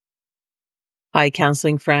Hi,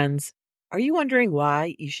 counseling friends. Are you wondering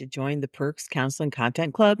why you should join the Perks Counseling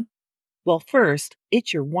Content Club? Well, first,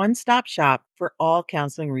 it's your one stop shop for all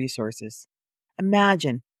counseling resources.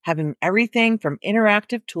 Imagine having everything from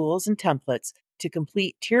interactive tools and templates to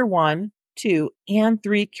complete Tier 1, 2, and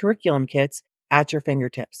 3 curriculum kits at your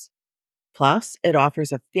fingertips. Plus, it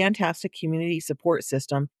offers a fantastic community support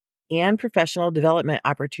system and professional development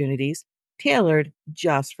opportunities tailored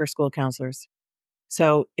just for school counselors.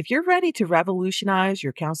 So, if you're ready to revolutionize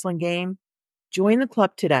your counseling game, join the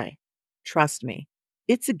club today. Trust me,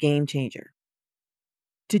 it's a game changer.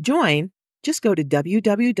 To join, just go to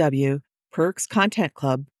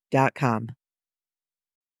www.perkscontentclub.com.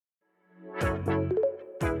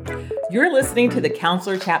 You're listening to the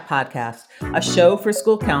Counselor Chat Podcast, a show for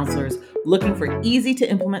school counselors looking for easy to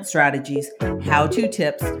implement strategies, how to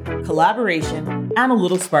tips, collaboration, and a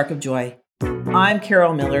little spark of joy. I'm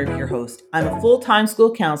Carol Miller, your host. I'm a full-time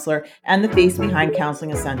school counselor and the face behind Counseling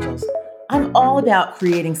Essentials. I'm all about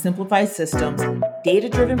creating simplified systems,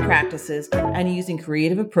 data-driven practices, and using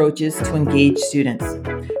creative approaches to engage students.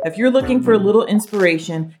 If you're looking for a little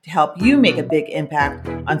inspiration to help you make a big impact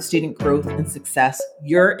on student growth and success,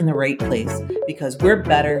 you're in the right place because we're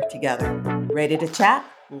better together. Ready to chat?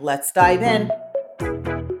 Let's dive in.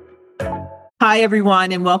 Hi,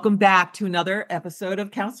 everyone, and welcome back to another episode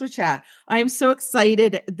of Counselor Chat. I am so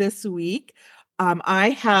excited this week.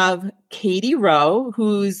 I have Katie Rowe,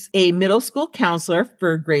 who's a middle school counselor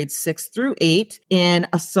for grades 6 through 8 in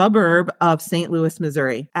a suburb of St. Louis,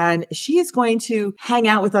 Missouri. And she is going to hang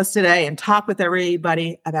out with us today and talk with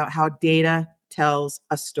everybody about how data tells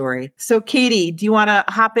a story. So, Katie, do you want to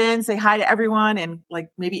hop in, say hi to everyone, and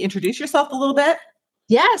maybe introduce yourself a little bit?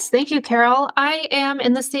 Yes, thank you, Carol. I am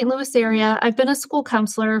in the St. Louis area. I've been a school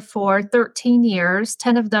counselor for 13 years.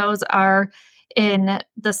 10 of those are in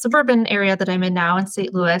the suburban area that I'm in now in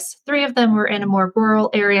St. Louis. 3 of them were in a more rural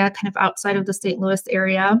area, kind of outside of the St. Louis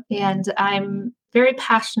area. And I'm very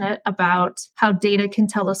passionate about how data can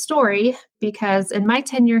tell a story because in my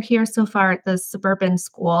tenure here so far at the suburban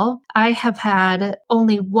school, I have had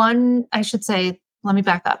only one, let me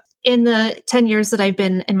back up. In the 10 years that I've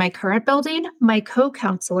been in my current building, my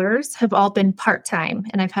co-counselors have all been part-time,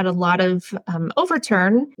 and I've had a lot of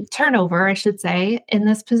turnover, I should say, in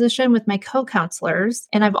this position with my co-counselors.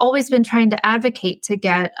 And I've always been trying to advocate to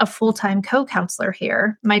get a full-time co-counselor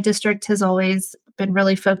here. My district has always been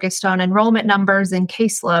really focused on enrollment numbers and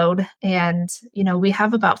caseload. And, we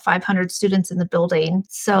have about 500 students in the building.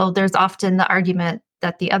 So there's often the argument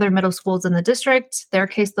that the other middle schools in the district, their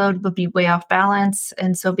caseload would be way off balance.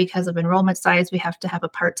 And so because of enrollment size, we have to have a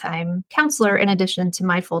part-time counselor in addition to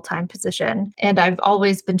my full-time position. And I've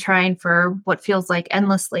always been trying for what feels like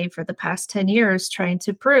endlessly for the past 10 years, trying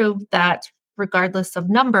to prove that regardless of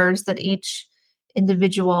numbers, that each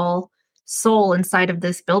individual soul inside of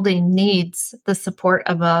this building needs the support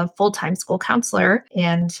of a full-time school counselor.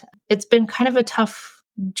 And it's been kind of a tough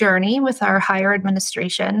journey with our higher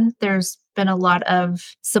administration. There's been a lot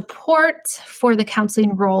of support for the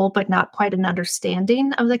counseling role, but not quite an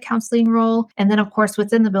understanding of the counseling role. And then, of course,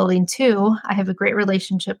 within the building, too, I have a great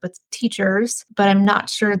relationship with teachers, but I'm not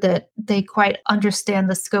sure that they quite understand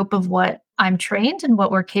the scope of what I'm trained and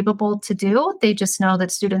what we're capable to do. They just know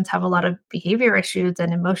that students have a lot of behavior issues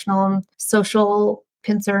and emotional and social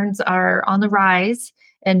concerns are on the rise,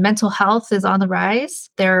 and mental health is on the rise.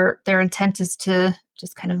 Their intent is to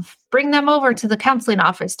just kind of bring them over to the counseling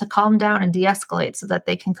office to calm down and de-escalate so that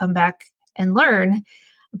they can come back and learn.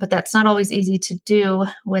 But that's not always easy to do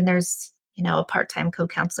when there's, a part-time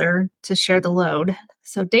co-counselor to share the load.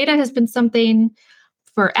 So data has been something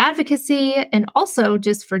for advocacy and also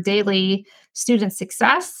just for daily student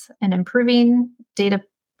success and improving data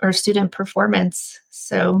or student performance.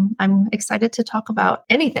 So I'm excited to talk about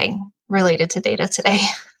anything related to data today.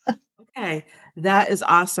 Okay, that is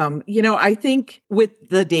awesome. I think with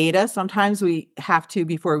the data, sometimes we have to,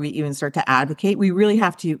 before we even start to advocate, we really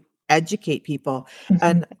have to educate people.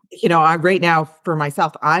 And, right now for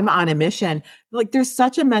myself, I'm on a mission. There's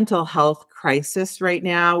such a mental health crisis right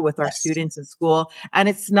now with our students in school. And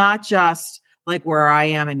it's not just like where I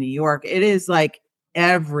am in New York, it is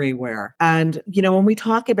everywhere. And, when we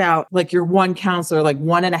talk about your one counselor,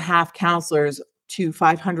 1.5 counselors to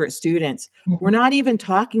 500 students, we're not even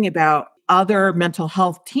talking about other mental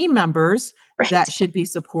health team members that should be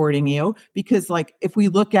supporting you. Because if we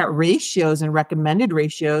look at ratios and recommended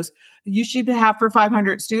ratios, you should have for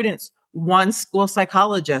 500 students, 1 school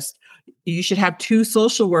psychologist, you should have 2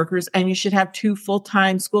 social workers, and you should have 2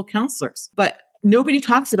 full-time school counselors. But nobody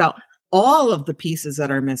talks about all of the pieces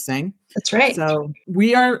that are missing. That's right. So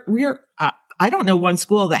I don't know one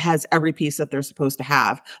school that has every piece that they're supposed to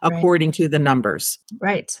have Right. according to the numbers,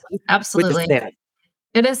 Right. which is Absolutely. sad.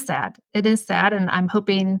 It is sad. It is sad. And I'm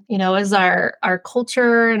hoping, as our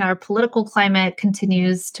culture and our political climate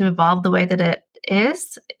continues to evolve the way that it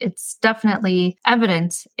is, it's definitely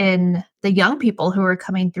evident in the young people who are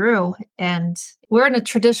coming through. And we're in a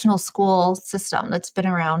traditional school system that's been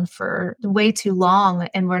around for way too long.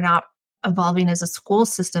 And we're not evolving as a school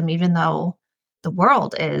system, even though the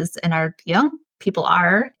world is, and our young people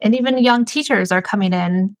are, and even young teachers are coming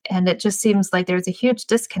in. And it just seems like there's a huge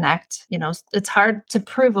disconnect. It's hard to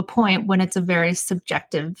prove a point when it's a very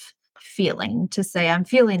subjective feeling to say, I'm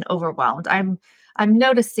feeling overwhelmed. I'm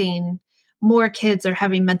noticing more kids are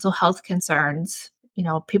having mental health concerns.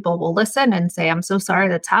 People will listen and say, I'm so sorry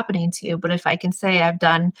that's happening to you. But if I can say I've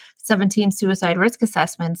done 17 suicide risk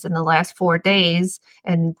assessments in the last 4 days,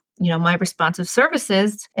 and my responsive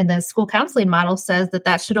services and the school counseling model says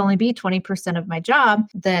that should only be 20% of my job,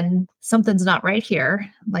 then something's not right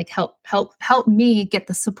here. Like help me get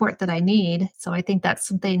the support that I need. So I think that's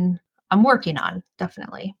something I'm working on,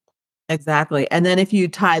 definitely. Exactly. And then if you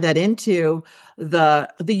tie that into the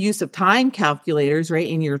use of time calculators, right?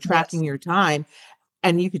 And you're tracking Yes. your time,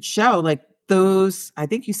 and you could show like those, I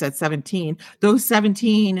think you said 17, those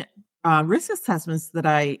 17 risk assessments that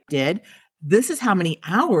I did. This is how many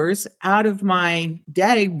hours out of my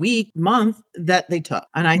day, week, month that they took.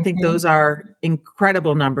 And I think Mhm. those are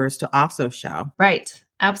incredible numbers to also show. Right.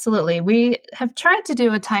 Absolutely. We have tried to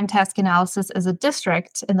do a time task analysis as a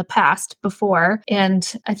district in the past before.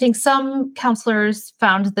 And I think some counselors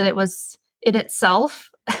found that it was in itself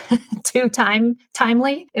too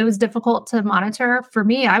timely. It was difficult to monitor. For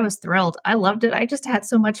me, I was thrilled. I loved it. I just had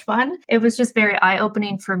so much fun. It was just very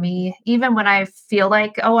eye-opening for me. Even when I feel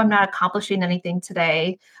like, oh, I'm not accomplishing anything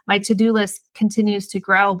today, my to-do list continues to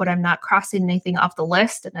grow, but I'm not crossing anything off the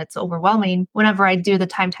list and it's overwhelming. Whenever I do the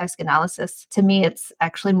time task analysis, to me, it's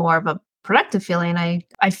actually more of a productive feeling.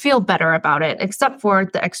 I feel better about it, except for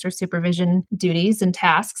the extra supervision duties and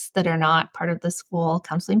tasks that are not part of the school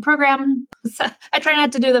counseling program. So I try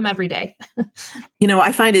not to do them every day.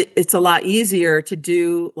 I find it's a lot easier to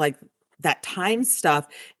do like that time stuff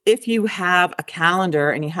if you have a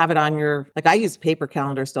calendar and you have it on your, like I use paper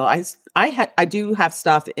calendar still. I do have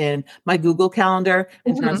stuff in my Google Calendar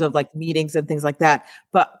in terms Mhm. of like meetings and things like that.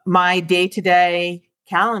 But my day-to-day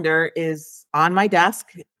calendar is on my desk.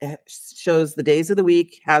 It shows the days of the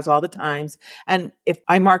week, has all the times. And if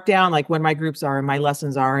I mark down like when my groups are and my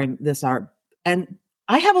lessons are and this are, and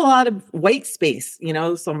I have a lot of white space,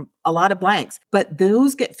 a lot of blanks, but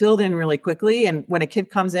those get filled in really quickly. And when a kid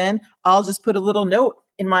comes in, I'll just put a little note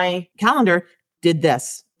in my calendar, did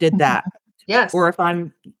this, did Mhm. that. Yes. Or if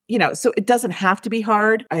I'm, so it doesn't have to be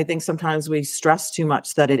hard. I think sometimes we stress too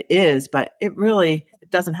much that it is, but it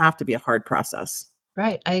doesn't have to be a hard process.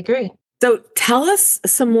 Right. I agree. So tell us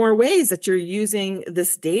some more ways that you're using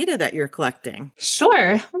this data that you're collecting.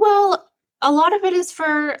 Sure. Well, a lot of it is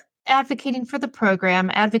for advocating for the program,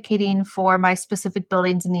 advocating for my specific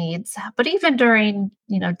building's needs. But even during,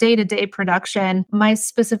 day-to-day production, my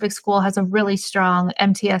specific school has a really strong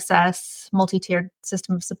MTSS, multi-tiered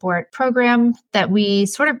system of support program that we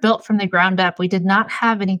sort of built from the ground up. We did not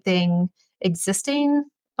have anything existing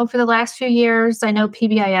over the last few years. I know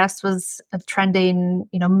PBIS was a trending,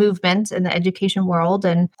 movement in the education world,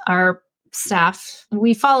 and our staff,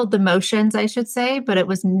 we followed the motions, I should say, but it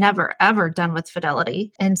was never, ever done with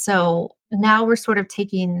fidelity. And so now we're sort of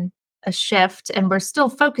taking a shift and we're still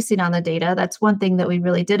focusing on the data. That's one thing that we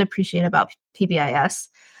really did appreciate about PBIS.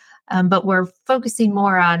 But we're focusing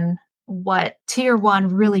more on what tier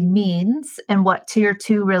one really means and what tier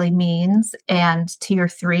two really means and tier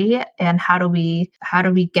three, and how do we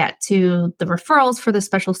get to the referrals for the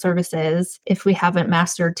special services if we haven't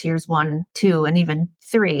mastered tiers 1, 2, and even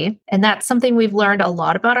 3. And that's something we've learned a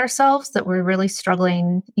lot about ourselves, that we're really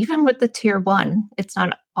struggling even with the tier 1. It's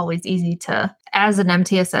not always easy to, as an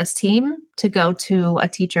MTSS team, to go to a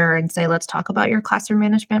teacher and say, let's talk about your classroom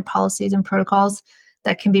management policies and protocols.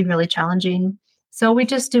 That can be really challenging. So we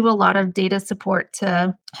just do a lot of data support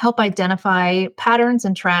to help identify patterns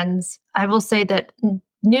and trends. I will say that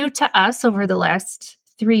new to us over the last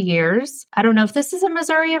 3 years, I don't know if this is in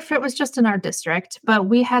Missouri or if it was just in our district, but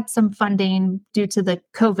we had some funding due to the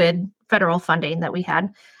COVID federal funding that we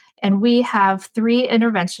had. And we have 3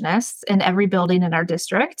 interventionists in every building in our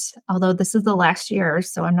district, although this is the last year,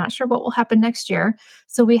 so I'm not sure what will happen next year.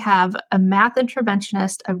 So we have a math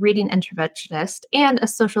interventionist, a reading interventionist, and a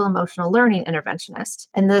social emotional learning interventionist.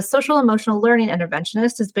 And the social emotional learning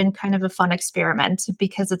interventionist has been kind of a fun experiment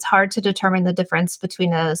because it's hard to determine the difference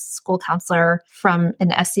between a school counselor from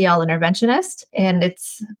an SEL interventionist. And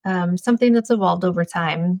it's something that's evolved over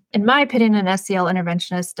time. In my opinion, an SEL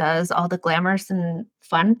interventionist does all the glamorous and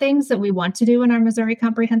fun things that we want to do in our Missouri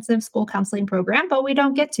Comprehensive School Counseling Program, but we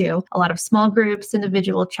don't get to. A lot of small groups,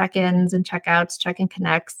 individual check-ins and check-outs, check-in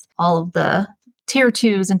connects, all of the tier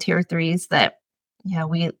 2s and tier 3s that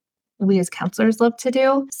we as counselors love to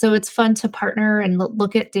do. So it's fun to partner and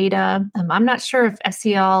look at data. I'm not sure if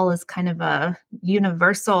SEL is kind of a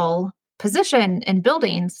universal position in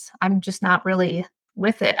buildings. I'm just not really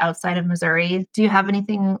with it outside of Missouri. Do you have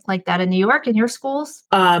anything like that in New York in your schools?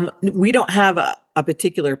 We don't have a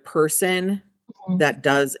particular person that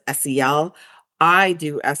does SEL. I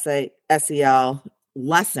do SEL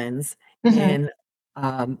lessons in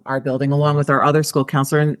our building, along with our other school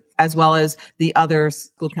counselor, and as well as the other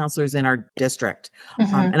school counselors in our district.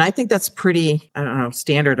 And I think that's pretty, I don't know,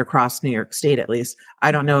 standard across New York State, at least.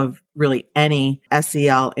 I don't know of really any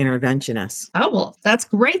SEL interventionists. Oh, well, that's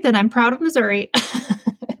great. Then I'm proud of Missouri.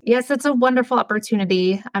 Yes, it's a wonderful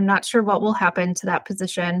opportunity. I'm not sure what will happen to that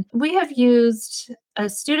position. We have used a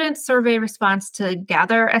student survey response to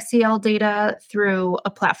gather SEL data through a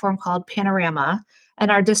platform called Panorama. And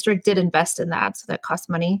our district did invest in that, so that costs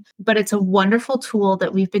money. But it's a wonderful tool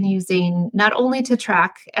that we've been using not only to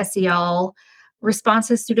track SEL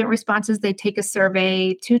responses, student responses. They take a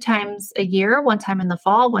survey 2 times a year, one time in the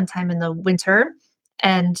fall, one time in the winter.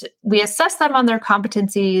 And we assess them on their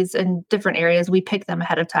competencies in different areas. We pick them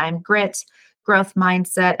ahead of time: grit, growth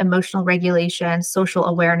mindset, emotional regulation, social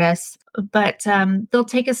awareness. But they'll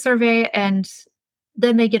take a survey and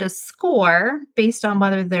then they get a score based on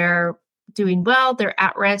whether they're doing well, they're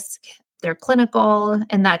at risk, they're clinical,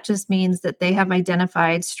 and that just means that they have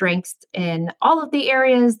identified strengths in all of the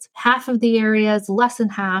areas, half of the areas, less than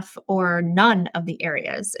half, or none of the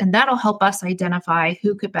areas. And that'll help us identify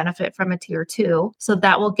who could benefit from a tier 2. So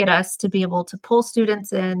that will get us to be able to pull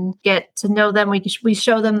students in, get to know them. We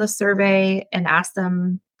show them the survey and ask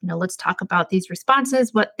them, let's talk about these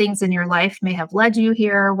responses. What things in your life may have led you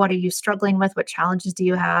here? What are you struggling with? What challenges do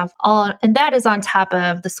you have? And that is on top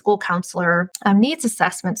of the school counselor needs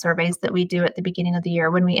assessment surveys that we do at the beginning of the year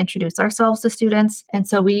when we introduce ourselves to students. And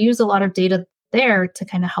so we use a lot of data there to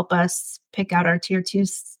kind of help us pick out our tier 2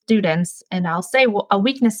 students. And I'll say a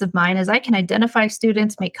weakness of mine is I can identify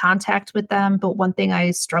students, make contact with them. But one thing I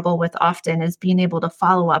struggle with often is being able to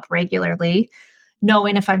follow up regularly,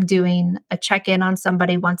 knowing if I'm doing a check-in on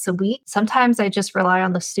somebody once a week. Sometimes I just rely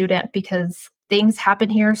on the student because things happen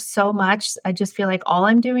here so much. I just feel like all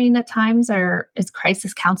I'm doing at times is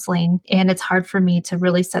crisis counseling, and it's hard for me to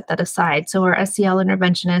really set that aside. So our SEL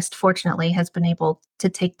interventionist, fortunately, has been able to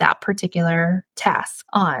take that particular task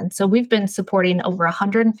on. So we've been supporting over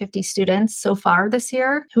 150 students so far this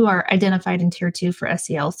year who are identified in tier 2 for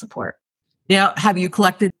SEL support. Now, have you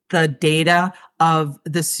collected the data of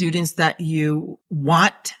the students that you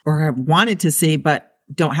want or have wanted to see but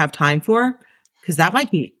don't have time for? Because that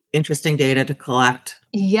might be interesting data to collect.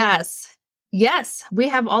 Yes, we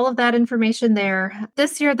have all of that information there.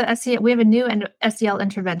 This year, we have a new SEL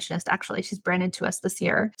interventionist. Actually, she's brand new to us this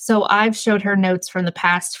year. So I've showed her notes from the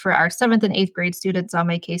past for our 7th and 8th grade students on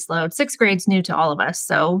my caseload. 6th grade's new to all of us.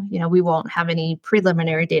 So, we won't have any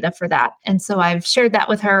preliminary data for that. And so I've shared that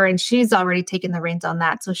with her, and she's already taken the reins on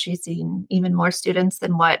that. So she's seen even more students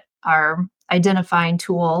than what our identifying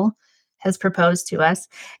tool has proposed to us.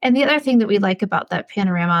 And the other thing that we like about that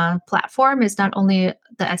Panorama platform is not only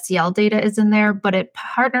the SEL data is in there, but it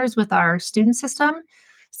partners with our student system.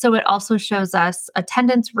 So it also shows us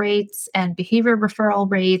attendance rates and behavior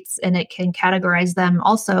referral rates, and it can categorize them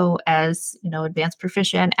also as, advanced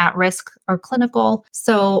proficient, at risk, or clinical.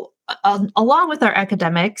 So along with our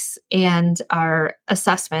academics and our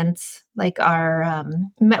assessments, like our,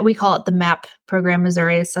 we call it the MAP program,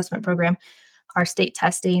 Missouri Assessment Program, our state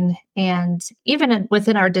testing. And even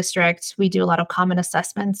within our district, we do a lot of common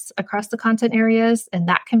assessments across the content areas, and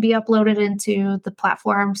that can be uploaded into the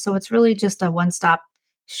platform. So it's really just a one-stop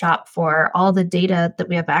shop for all the data that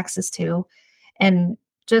we have access to. And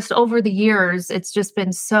just over the years, it's just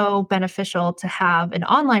been so beneficial to have an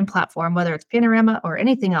online platform, whether it's Panorama or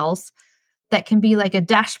anything else, that can be like a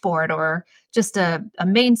dashboard or just a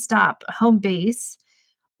main stop, a home base,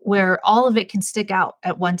 where all of it can stick out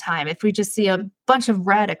at one time. If we just see a bunch of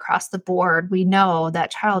red across the board, we know that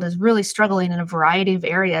child is really struggling in a variety of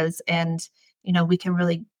areas, and we can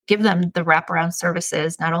really give them the wraparound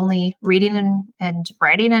services, not only reading and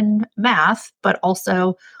writing and math, but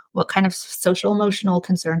also what kind of social emotional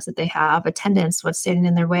concerns that they have, attendance, what's standing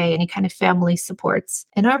in their way, any kind of family supports.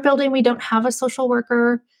 In our building, we don't have a social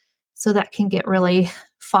worker, so that can get really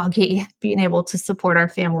foggy being able to support our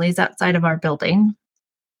families outside of our building.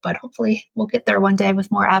 But hopefully we'll get there one day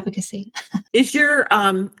with more advocacy. Is your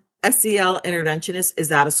SEL interventionist, is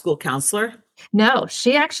that a school counselor? No,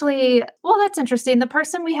 she actually, well, that's interesting. The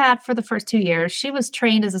person we had for the first 2 years, she was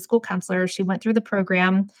trained as a school counselor. She went through the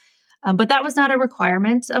program, but that was not a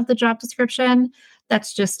requirement of the job description.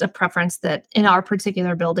 That's just a preference that in our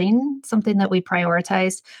particular building, something that we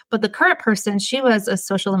prioritized. But the current person, she was a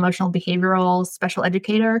social emotional behavioral special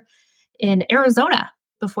educator in Arizona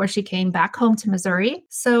before she came back home to Missouri.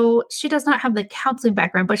 So she does not have the counseling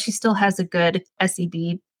background, but she still has a good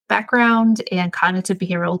SEB background, and cognitive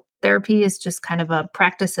behavioral therapy is just kind of a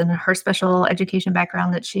practice in her special education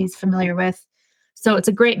background that she's familiar with. So it's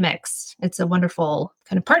a great mix. It's a wonderful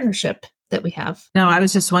kind of partnership that we have. No, I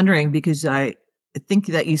was just wondering because I think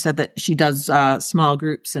that you said that she does small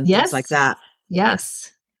groups and things like that.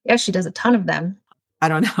 Yes. Yes, she does a ton of them. I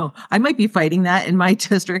don't know. I might be fighting that in my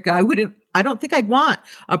district. I don't think I'd want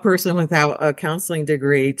a person without a counseling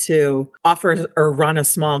degree to offer or run a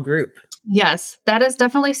small group. Yes, that is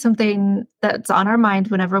definitely something that's on our mind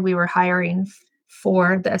whenever we were hiring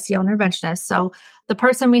for the SEL interventionist. So the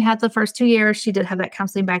person we had the first 2 years, she did have that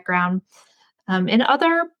counseling background. In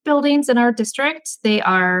other buildings in our district, they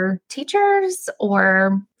are teachers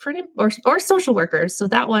or social workers. So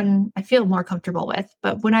that one I feel more comfortable with.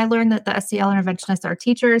 But when I learned that the SEL interventionists are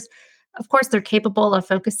teachers, of course, they're capable of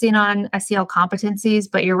focusing on SEL competencies.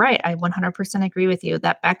 But you're right. I 100% agree with you.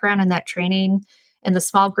 That background and that training and the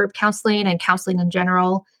small group counseling and counseling in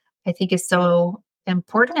general, I think is so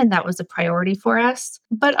important. And that was a priority for us.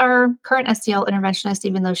 But our current SEL interventionist,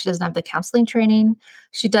 even though she doesn't have the counseling training,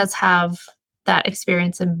 she does have that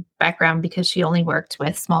experience and background because she only worked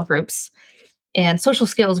with small groups and social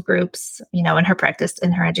skills groups, in her practice,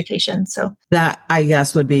 in her education. So that I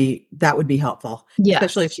guess would be helpful. Yes.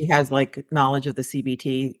 Especially if she has like knowledge of the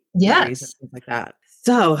CBT Yes. and things like that.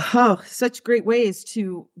 So, such great ways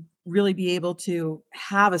to really be able to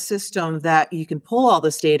have a system that you can pull all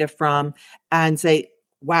this data from and say,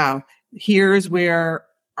 wow, here's where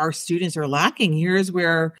our students are lacking. Here's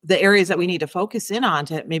where the areas that we need to focus in on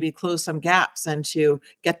to maybe close some gaps and to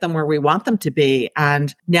get them where we want them to be.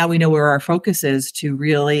 And now we know where our focus is to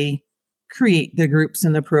really create the groups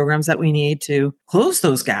and the programs that we need to close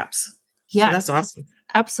those gaps. Yeah, so that's awesome.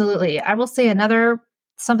 Absolutely. I will say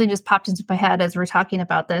something just popped into my head as we're talking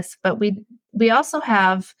about this, but we also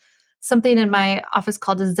have something in my office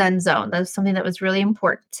called a Zen zone. That's something that was really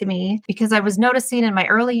important to me because I was noticing in my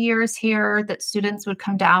early years here that students would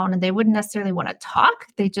come down and they wouldn't necessarily want to talk.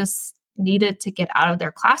 They just needed to get out of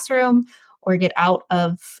their classroom or get out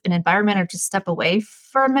of an environment or just step away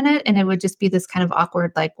for a minute. And it would just be this kind of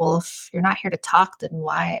awkward, like, well, if you're not here to talk, then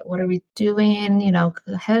what are we doing?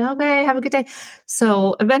 Okay, have a good day.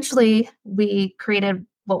 So eventually we created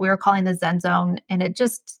what we were calling the Zen zone. And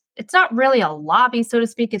it's not really a lobby, so to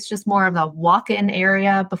speak. It's just more of a walk-in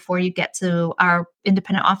area before you get to our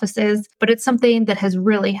independent offices. But it's something that has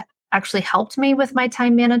really actually helped me with my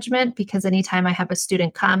time management because anytime I have a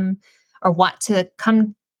student come or want to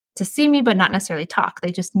come to see me, but not necessarily talk,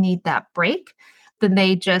 they just need that break, then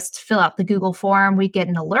they just fill out the Google form. We get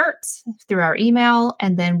an alert through our email,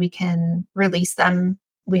 and then we can release them.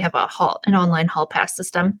 We have an online hall pass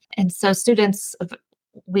system. And so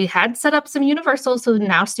we had set up some universals, so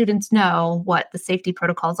now students know what the safety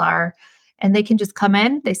protocols are, and they can just come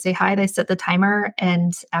in, they say hi, they set the timer,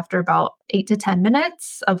 and after about 8 to 10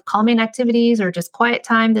 minutes of calming activities or just quiet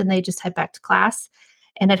time, then they just head back to class.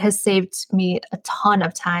 And it has saved me a ton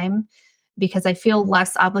of time because I feel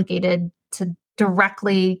less obligated to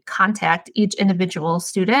directly contact each individual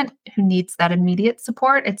student who needs that immediate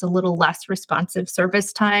support. It's a little less responsive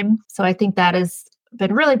service time. So I think that has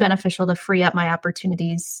been really beneficial to free up my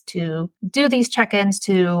opportunities to do these check-ins,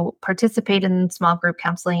 to participate in small group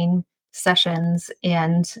counseling sessions,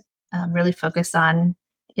 and really focus on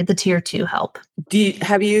the tier 2 help.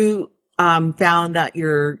 Have you found that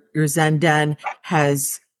your Zen Den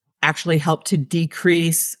has actually helped to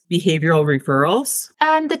decrease behavioral referrals?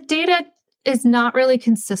 The data is not really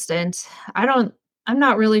consistent. I'm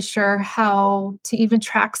not really sure how to even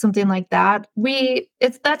track something like that.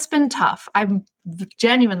 That's been tough. I'm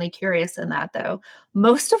genuinely curious in that though.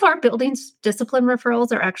 Most of our buildings discipline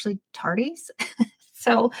referrals are actually tardies.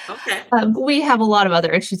 So Okay. we have a lot of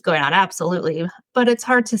other issues going on, absolutely. But it's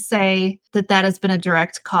hard to say that that has been a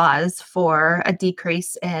direct cause for a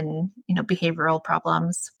decrease in, behavioral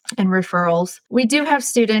problems and referrals. We do have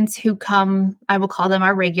students who come, I will call them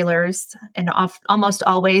our regulars, and almost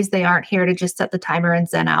always they aren't here to just set the timer and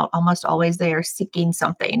zen out. Almost always they are seeking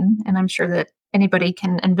something. And I'm sure that anybody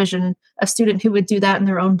can envision a student who would do that in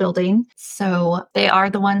their own building. So they are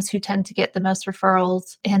the ones who tend to get the most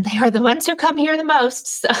referrals, and they are the ones who come here the most.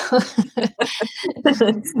 So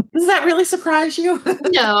Does that really surprise you?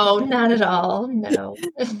 no, not at all. No.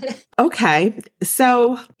 Okay.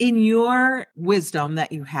 So, in your wisdom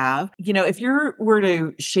that you have, if you were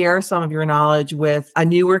to share some of your knowledge with a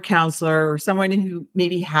newer counselor or someone who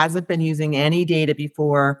maybe hasn't been using any data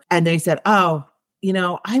before, and they said, oh,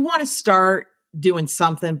 I want to start doing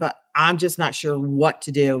something, but I'm just not sure what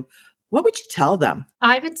to do, what would you tell them?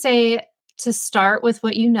 I would say to start with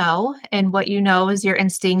what you know, and what you know is your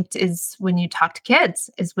instinct is when you talk to kids,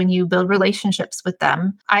 is when you build relationships with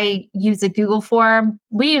them. I use a Google form.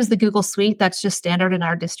 We use the Google Suite. That's just standard in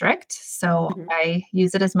our district. So Mhm. I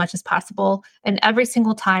use it as much as possible. And every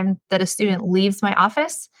single time that a student leaves my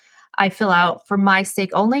office, I fill out, for my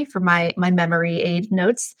sake only, for my memory aid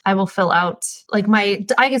notes, I will fill out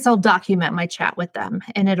I guess I'll document my chat with them,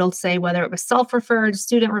 and it'll say whether it was self-referred,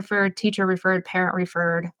 student referred, teacher referred, parent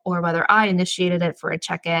referred, or whether I initiated it for a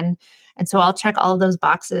check-in. And so I'll check all of those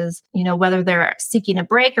boxes, whether they're seeking a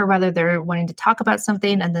break or whether they're wanting to talk about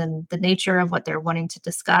something, and then the nature of what they're wanting to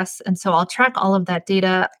discuss. And so I'll track all of that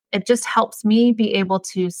data. It just helps me be able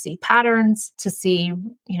to see patterns, to see,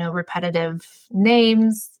 repetitive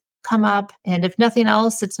names come up. And if nothing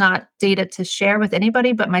else, it's not data to share with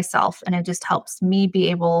anybody but myself. And it just helps me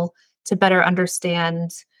be able to better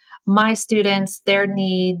understand my students, their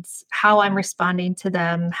needs, how I'm responding to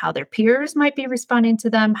them, how their peers might be responding to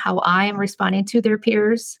them, how I am responding to their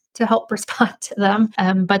peers to help respond to them.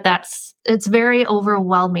 But it's very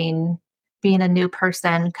overwhelming being a new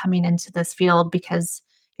person coming into this field, because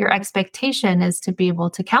your expectation is to be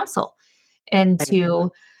able to counsel and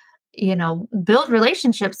to build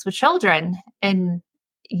relationships with children. And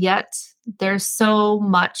yet there's so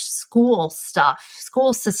much school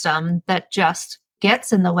system that just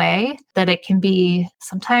gets in the way, that it can be,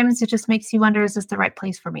 sometimes it just makes you wonder, is this the right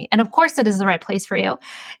place for me? And of course it is the right place for you.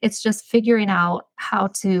 It's just figuring out how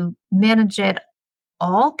to manage it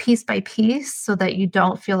all piece by piece so that you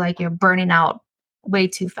don't feel like you're burning out way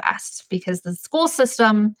too fast, because the school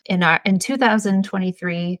system in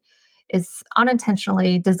 2023 is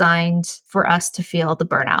unintentionally designed for us to feel the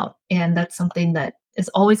burnout. And that's something that is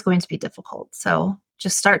always going to be difficult. So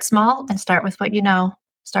just start small and start with what you know,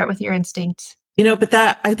 start with your instinct. But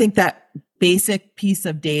I think that basic piece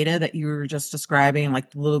of data that you were just describing, like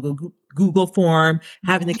the little Google form,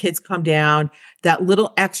 having the kids come down, that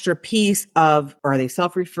little extra piece of, are they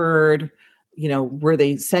self-referred? Were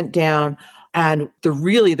they sent down? And the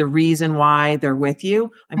reason why they're with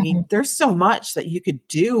you. I mean, there's so much that you could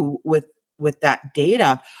do with that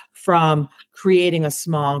data, from creating a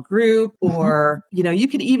small group, or, you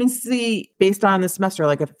could even see based on the semester,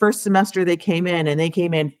 like a first semester, they came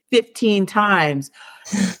in 15 times.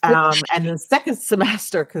 And the second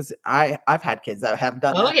semester, because I've had kids that have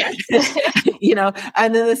done that. Yes.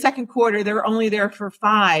 And then the second quarter, they're only there for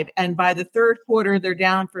 5. And by the third quarter, they're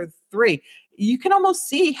down for 3. You can almost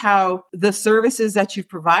see how the services that you've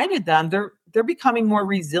provided them, they're becoming more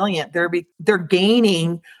resilient. They're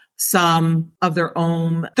gaining some of their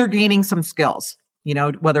own, they're gaining some skills,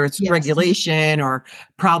 whether it's regulation or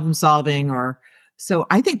problem solving, so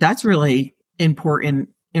I think that's really important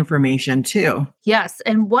information too. Yes.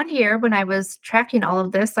 And one year when I was tracking all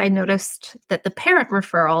of this, I noticed that the parent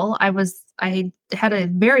referral, I had a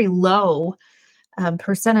very low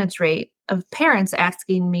percentage rate of parents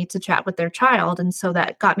asking me to chat with their child. And so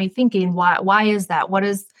that got me thinking, why is that?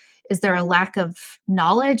 Is there a lack of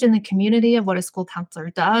knowledge in the community of what a school counselor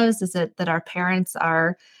does? Is it that our parents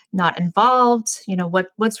are not involved?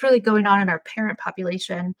 What's really going on in our parent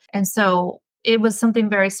population? And so it was something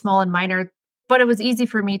very small and minor, but it was easy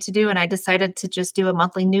for me to do. And I decided to just do a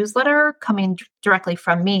monthly newsletter coming directly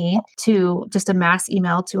from me, to just a mass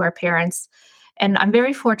email to our parents. And I'm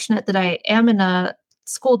very fortunate that I am in a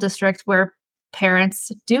school district where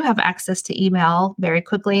parents do have access to email very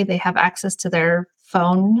quickly. They have access to their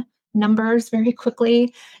phone numbers very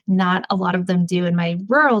quickly. Not a lot of them do in my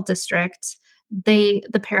rural district. The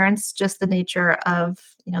parents, just the nature of,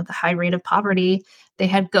 the high rate of poverty, they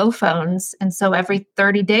had Go phones. And so every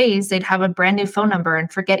 30 days, they'd have a brand new phone number and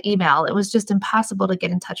forget email. It was just impossible to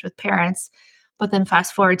get in touch with parents. But then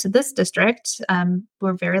fast forward to this district,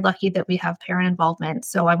 we're very lucky that we have parent involvement.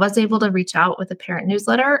 So I was able to reach out with a parent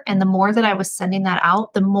newsletter. And the more that I was sending that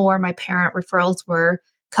out, the more my parent referrals were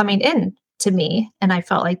coming in to me. And I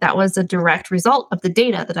felt like that was a direct result of the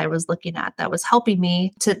data that I was looking at that was helping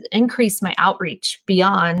me to increase my outreach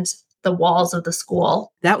beyond the walls of the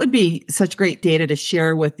school. That would be such great data to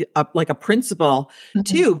share with like a principal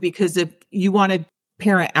too, because if you wanted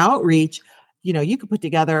parent outreach, you could put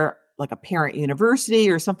together like a parent university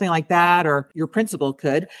or something like that, or your principal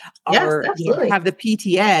could, or have the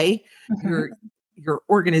PTA, your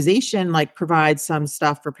organization like provide some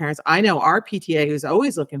stuff for parents. I know our PTA is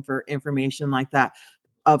always looking for information like that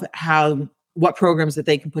of what programs that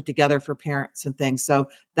they can put together for parents and things. So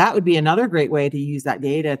that would be another great way to use that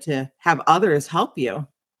data to have others help you.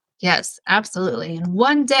 Yes, absolutely. And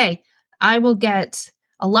one day I will get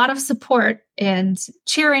a lot of support and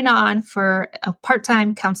cheering on for a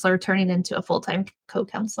part-time counselor turning into a full-time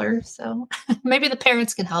co-counselor. So maybe the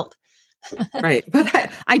parents can help. Right.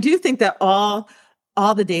 But I do think that all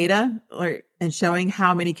the data and showing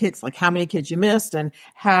how many kids you missed and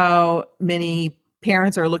how many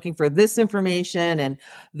parents are looking for this information and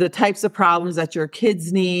the types of problems that your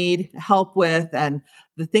kids need help with and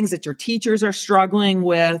the things that your teachers are struggling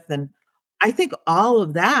with. And I think all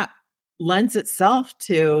of that lends itself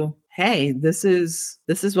to, hey, this is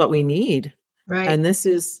what we need. Right. And this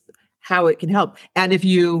is how it can help. And if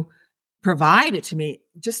you provide it to me,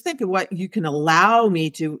 just think of what you can allow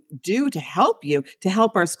me to do to help you, to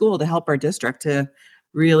help our school, to help our district, to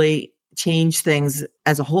really change things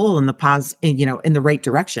as a whole in the right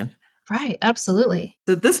direction. Right. Absolutely.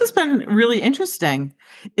 So this has been really interesting.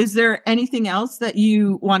 Is there anything else that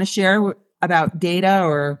you want to share about data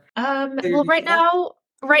or? Well,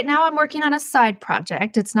 right now I'm working on a side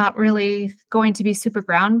project. It's not really going to be super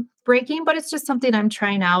groundbreaking, but it's just something I'm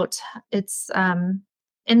trying out. It's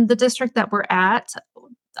in the district that we're at,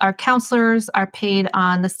 our counselors are paid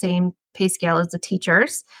on the same pay scale as the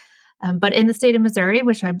teachers. But in the state of Missouri,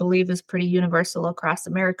 which I believe is pretty universal across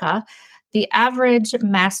America, the average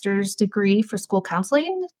master's degree for school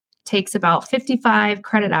counseling takes about 55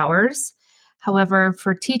 credit hours. However,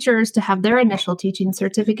 for teachers to have their initial teaching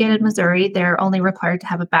certificate in Missouri, they're only required to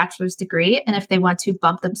have a bachelor's degree. And if they want to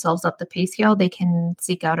bump themselves up the pay scale, they can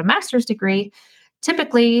seek out a master's degree,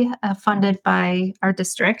 typically funded by our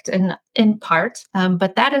district and in part,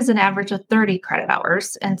 but that is an average of 30 credit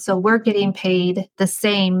hours. And so we're getting paid the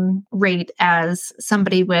same rate as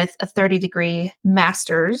somebody with a 30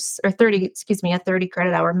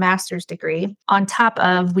 credit hour master's degree. On top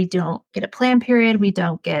of, we don't get a plan period, we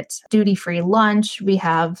don't get duty-free lunch, we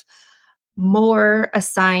have more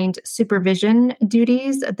assigned supervision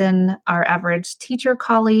duties than our average teacher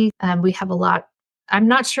colleague. We have a lot. I'm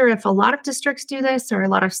not sure if a lot of districts do this or a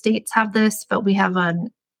lot of states have this, but we have a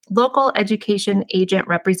local education agent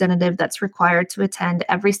representative that's required to attend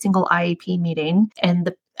every single IEP meeting. And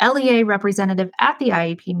the LEA representative at the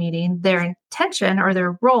IEP meeting, their intention or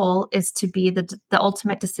their role is to be the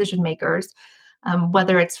ultimate decision makers,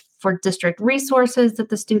 whether it's for district resources that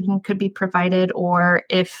the student could be provided, or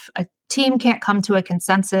if a team can't come to a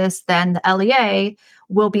consensus, then the LEA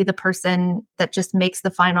will be the person that just makes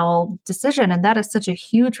the final decision. And that is such a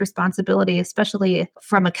huge responsibility, especially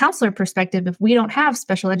from a counselor perspective. If we don't have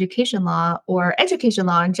special education law or education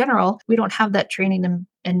law in general, we don't have that training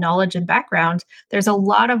and knowledge and background. There's a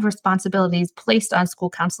lot of responsibilities placed on school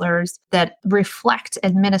counselors that reflect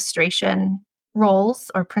administration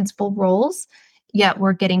roles or principal roles, yet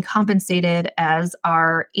we're getting compensated as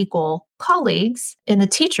our equal colleagues in the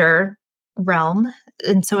teacher realm.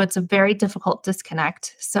 And so it's a very difficult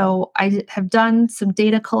disconnect. So I have done some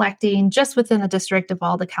data collecting just within the district of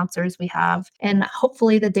all the counselors we have. And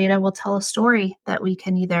hopefully the data will tell a story that we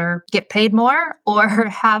can either get paid more or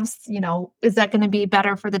have, is that going to be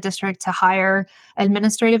better for the district to hire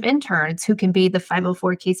administrative interns who can be the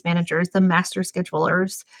 504 case managers, the master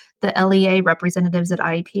schedulers, the LEA representatives at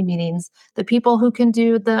IEP meetings, the people who can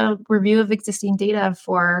do the review of existing data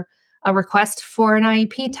for a request for an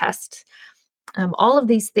IEP test. All of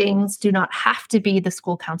these things do not have to be the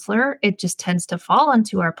school counselor. It just tends to fall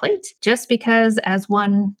onto our plate just because, as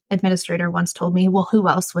one administrator once told me, well, who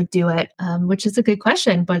else would do it? Which is a good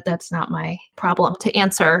question, but that's not my problem to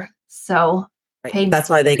answer. So that's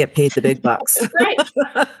why they get paid the big bucks.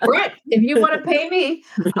 Right. If you want to pay me,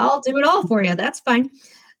 I'll do it all for you. That's fine.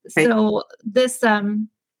 Right. So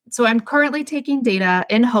so I'm currently taking data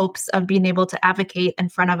in hopes of being able to advocate in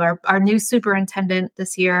front of our new superintendent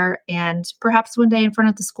this year and perhaps one day in front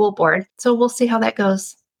of the school board. So we'll see how that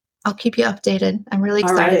goes. I'll keep you updated. I'm really All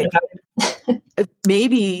excited right. about it.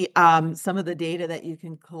 Maybe some of the data that you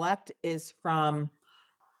can collect is from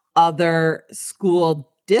other school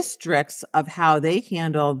districts of how they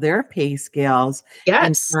handle their pay scales in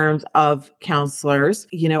Yes. terms of counselors.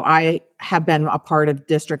 I have been a part of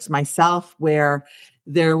districts myself where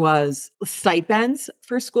there was stipends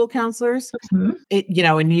for school counselors. Mhm.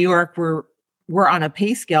 In New York, we're on a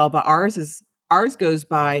pay scale, but ours goes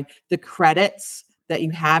by the credits that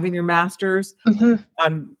you have in your master's. Mhm.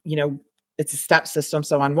 It's a step system.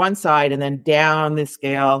 So on one side and then down the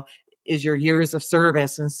scale is your years of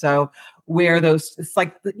service. And so it's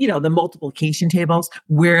like, the multiplication tables,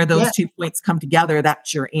 where Yeah. those 2 points come together,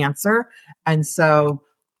 that's your answer. And so,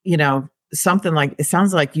 something like, it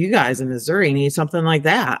sounds like you guys in Missouri need something like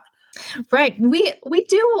that. Right. We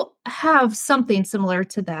do have something similar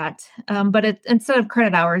to that, but instead of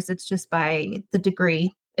credit hours, it's just by the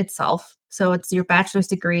degree itself. So it's your bachelor's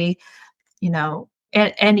degree,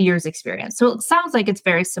 and years experience. So it sounds like it's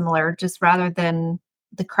very similar, just rather than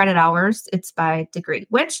the credit hours, it's by degree,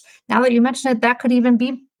 which now that you mention it, that could even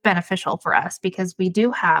be beneficial for us because we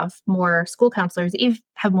do have more school counselors,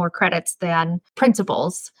 have more credits than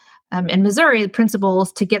principals. In Missouri,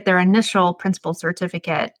 principals, to get their initial principal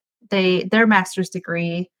certificate, their master's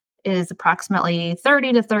degree is approximately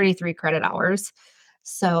 30 to 33 credit hours.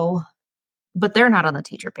 So, but they're not on the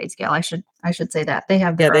teacher pay scale. I should say that they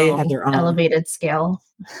have Yeah, their they have own their own. elevated scale.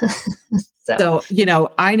 So,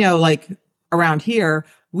 So, I know, like, around here,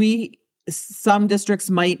 some districts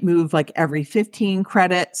might move like every 15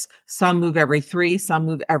 credits, some move every 3, some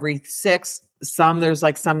move every 6, there's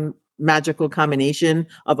like some magical combination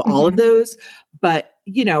of all of mhm, those. But,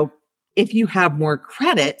 if you have more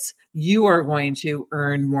credits, you are going to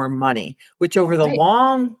earn more money, which over the right.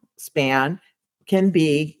 long span can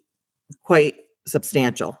be quite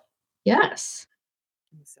substantial. Yes.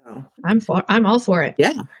 So, I'm all for it.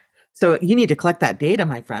 yeah. So you need to collect that data,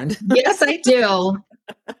 my friend. Yes, I do.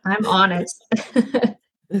 I'm on it.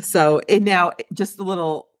 So, and now just a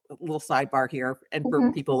little sidebar here, and for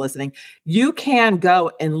Mhm, people listening, you can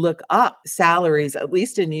go and look up salaries. At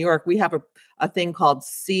least in New York, we have a thing called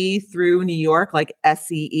See Through New York, like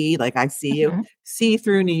SCE, like I see you, mhm. See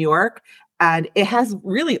Through New York, and it has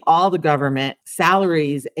really all the government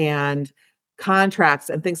salaries and contracts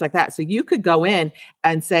and things like that. So you could go in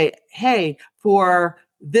and say, "Hey, for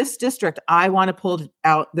this district, I want to pull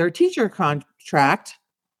out their teacher contract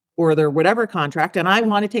or their whatever contract, and I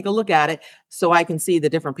want to take a look at it so I can see the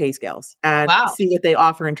different pay scales and Wow. see what they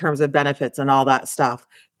offer in terms of benefits and all that stuff."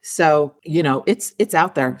 So, it's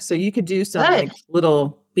out there. So you could do some Good. like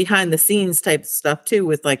little behind the scenes type stuff too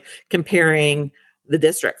with like comparing the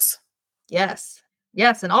districts. Yes.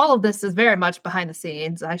 Yes, and all of this is very much behind the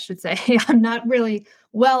scenes, I should say. I'm not really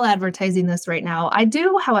well advertising this right now. I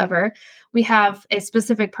do, however, we have a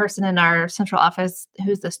specific person in our central office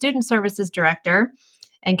who's the student services director,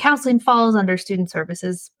 and counseling falls under student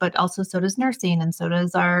services, but also so does nursing, and so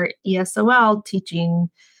does our ESOL teaching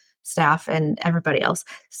staff and everybody else.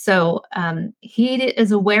 So he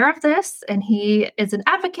is aware of this and he is an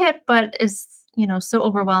advocate, but is so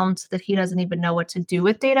overwhelmed that he doesn't even know what to do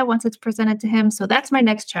with data once it's presented to him. So that's my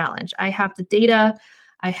next challenge. I have the data,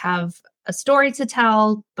 I have a story to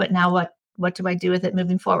tell, but now what do I do with it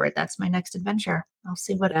moving forward? That's my next adventure. I'll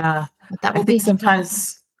see Yeah. what that I will think be.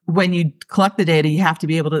 sometimes when you collect the data, you have to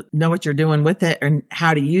be able to know what you're doing with it and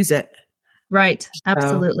how to use it. Right. So,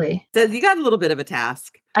 Absolutely. so you got a little bit of a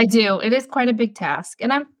task. I do. It is quite a big task.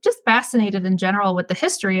 And I'm just fascinated in general with the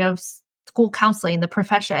history of school counseling, the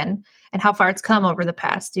profession, and how far it's come over the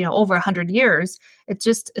past, over 100 years.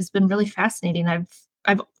 It's been really fascinating.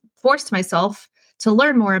 I've forced myself to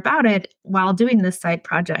learn more about it while doing this side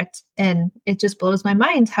project. And it just blows my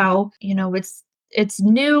mind how, it's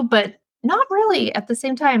new, but not really at the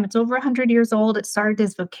same time. It's over 100 years old. It started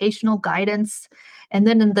as vocational guidance. And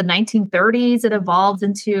then in the 1930s, it evolved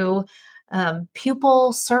into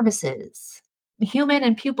pupil services. Human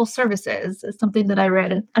and pupil services is something that I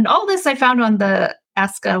read. And all this I found on the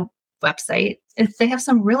ASCA website. They have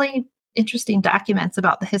some really interesting documents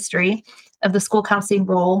about the history of the school counseling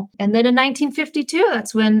role. And then in 1952,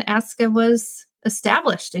 that's when ASCA was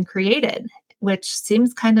established and created, which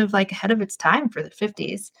seems kind of like ahead of its time for the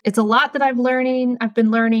 50s. It's a lot that I've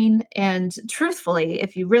been learning. And truthfully,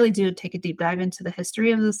 if you really do take a deep dive into the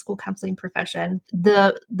history of the school counseling profession,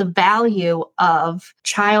 the value of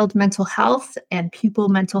child mental health and pupil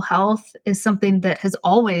mental health is something that has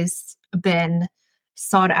always been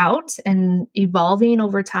sought out and evolving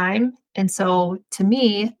over time. And so to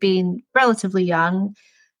me, being relatively young,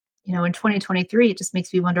 in 2023, it just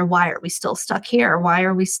makes me wonder, why are we still stuck here? Why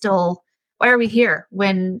are we here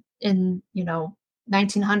when in,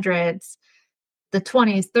 1900s, the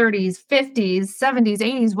 20s, 30s, 50s, 70s,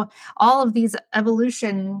 80s, all of these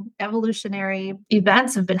evolutionary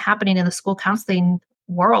events have been happening in the school counseling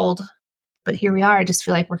world. But here we are. I just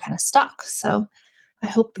feel like we're kind of stuck. So I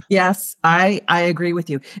hope. Yes, I agree with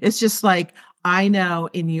you. It's just like, I know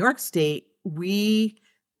in New York State, we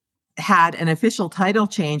had an official title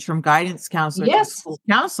change from guidance counselor to Yes, school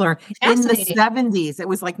counselor in the fascinating. 70s. It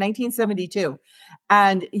was like 1972.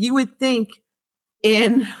 And you would think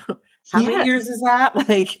in how many Yes, years is that?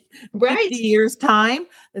 Like 50 right. years time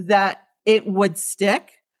that it would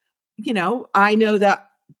stick. I know that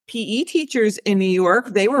PE teachers in New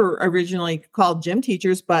York, they were originally called gym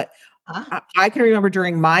teachers, but Ah, I can remember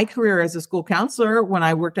during my career as a school counselor, when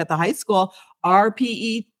I worked at the high school, our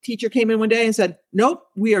PE teacher came in one day and said, "Nope,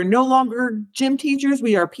 we are no longer gym teachers.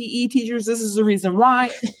 We are PE teachers. This is the reason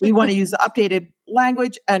why we want to use the updated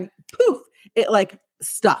language." And poof, it like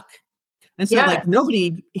stuck. And so, like, yes,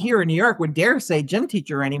 nobody here in New York would dare say gym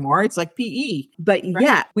teacher anymore. It's like PE. But right.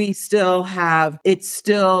 yet we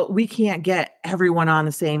can't get everyone on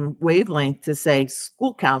the same wavelength to say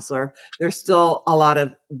school counselor. There's still a lot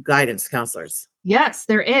of guidance counselors. Yes,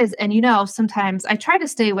 there is. And sometimes I try to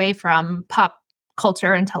stay away from pop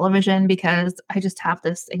culture and television because I just have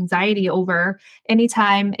this anxiety over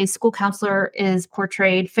anytime a school counselor is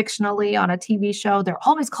portrayed fictionally on a TV show, they're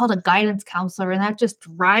always called a guidance counselor. And that just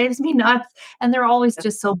drives me nuts. And they're always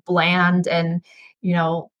just so bland and, you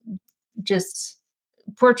know, just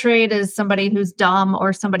portrayed as somebody who's dumb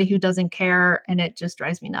or somebody who doesn't care. And it just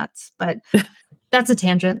drives me nuts. But that's a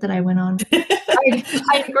tangent that I went on.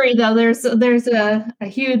 I agree, though. There's a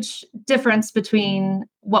huge difference between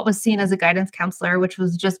what was seen as a guidance counselor, which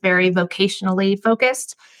was just very vocationally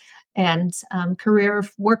focused and career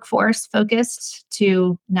workforce focused,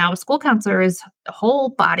 to now a school counselor is whole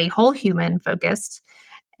body, whole human focused.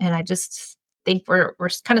 And I just think we're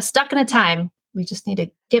kind of stuck in a time. We just need to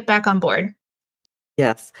get back on board.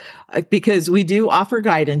 Yes, because we do offer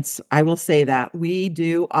guidance. I will say that we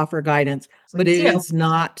do offer guidance, We but it do. is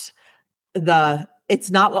not it's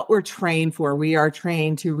not what we're trained for. We are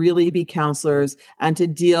trained to really be counselors and to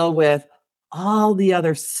deal with all the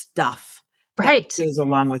other stuff that Right. goes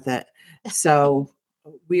along with it. So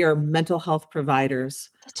we are mental health providers.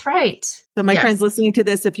 That's right. So my friends Yes. listening to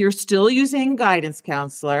this, if you're still using guidance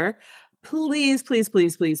counselor, please, please,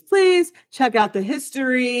 please, please, please check out the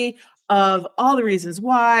history of all the reasons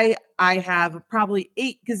why. I have probably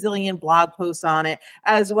 8 gazillion blog posts on it,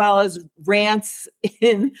 as well as rants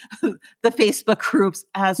in the Facebook groups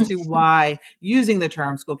as to why using the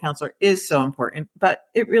term school counselor is so important, but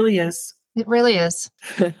it really is. It really is.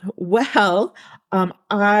 Well,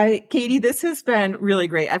 Katie, this has been really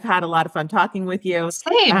great. I've had a lot of fun talking with you,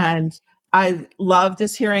 Same. and I love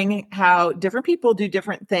just hearing how different people do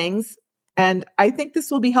different things. And I think this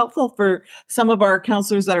will be helpful for some of our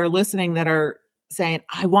counselors that are listening that are saying,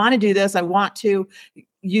 I want to do this. I want to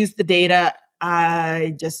use the data.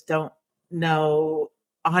 I just don't know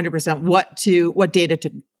 100% what data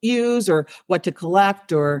to use or what to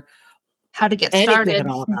collect or How to get anything at started.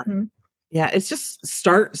 all about it. Mhm. Yeah, it's just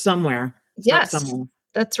start somewhere. Start Yes, somewhere.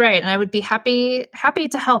 that's right. And I would be happy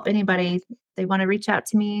to help anybody. They want to reach out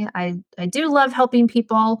to me. I do love helping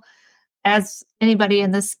people, as anybody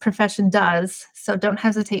in this profession does. So don't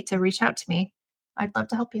hesitate to reach out to me. I'd love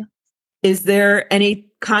to help you. Is there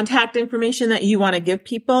any contact information that you want to give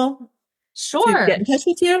people to Sure. get in touch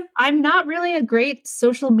with you? I'm not really a great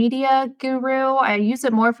social media guru. I use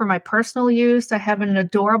it more for my personal use. I have an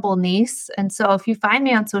adorable niece. And so if you find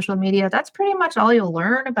me on social media, that's pretty much all you'll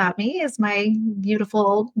learn about me is my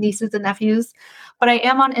beautiful nieces and nephews. But I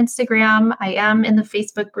am on Instagram. I am in the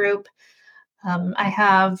Facebook group. I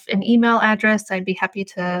have an email address. I'd be happy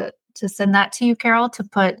to send that to you, Carol, to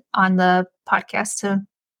put on the podcast to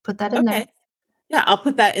put that in there. Okay. Yeah, I'll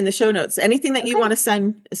put that in the show notes. Anything that you Okay. want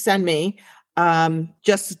to send me,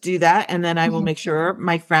 just do that. And then I will Mhm. make sure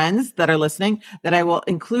my friends that are listening that I will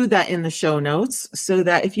include that in the show notes so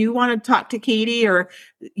that if you want to talk to Katie or,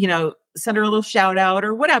 send her a little shout out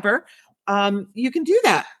or whatever, you can do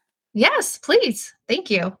that. Yes, please. Thank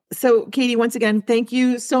you. So, Katie, once again, thank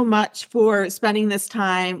you so much for spending this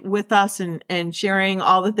time with us and sharing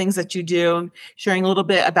all the things that you do, sharing a little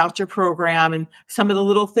bit about your program and some of the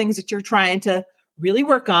little things that you're trying to really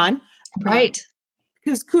work on. Right.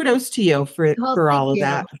 Because kudos to you Well, for thank all of you.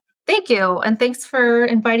 that. Thank you. And thanks for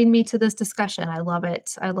inviting me to this discussion. I love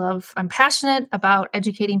it. I'm passionate about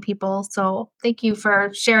educating people. So thank you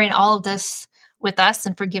for sharing all of this with us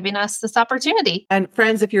and for giving us this opportunity. And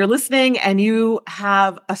friends, if you're listening and you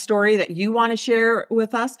have a story that you want to share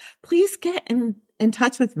with us, please get in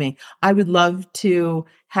touch with me. I would love to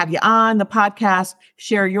have you on the podcast,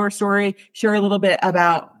 share your story, share a little bit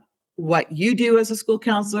about what you do as a school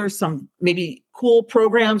counselor, some maybe cool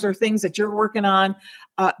programs or things that you're working on,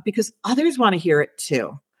 because others want to hear it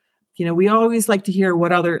too. We always like to hear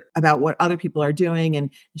what other people are doing and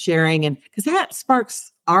sharing, and because that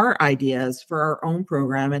sparks our ideas for our own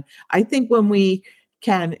program. And I think when we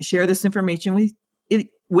can share this information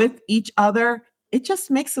with each other, it just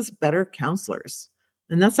makes us better counselors.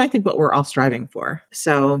 And that's, I think, what we're all striving for.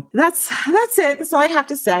 So that's it. That's all I have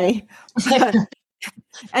to say.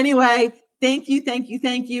 Anyway, thank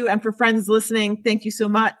you. And for friends listening, thank you so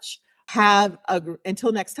much.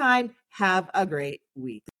 Until next time, have a great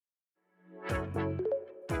week.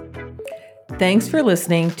 Thanks for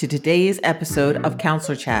listening to today's episode of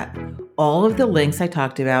Counselor Chat. All of the links I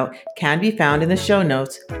talked about can be found in the show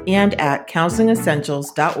notes and at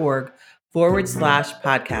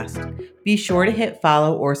counselingessentials.org/podcast. Be sure to hit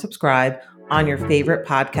follow or subscribe on your favorite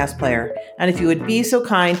podcast player. And if you would be so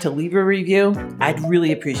kind to leave a review, I'd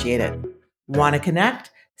really appreciate it. Want to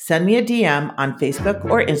connect? Send me a DM on Facebook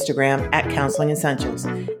or Instagram at Counseling Essentials.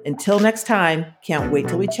 Until next time, can't wait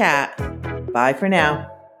till we chat. Bye for now.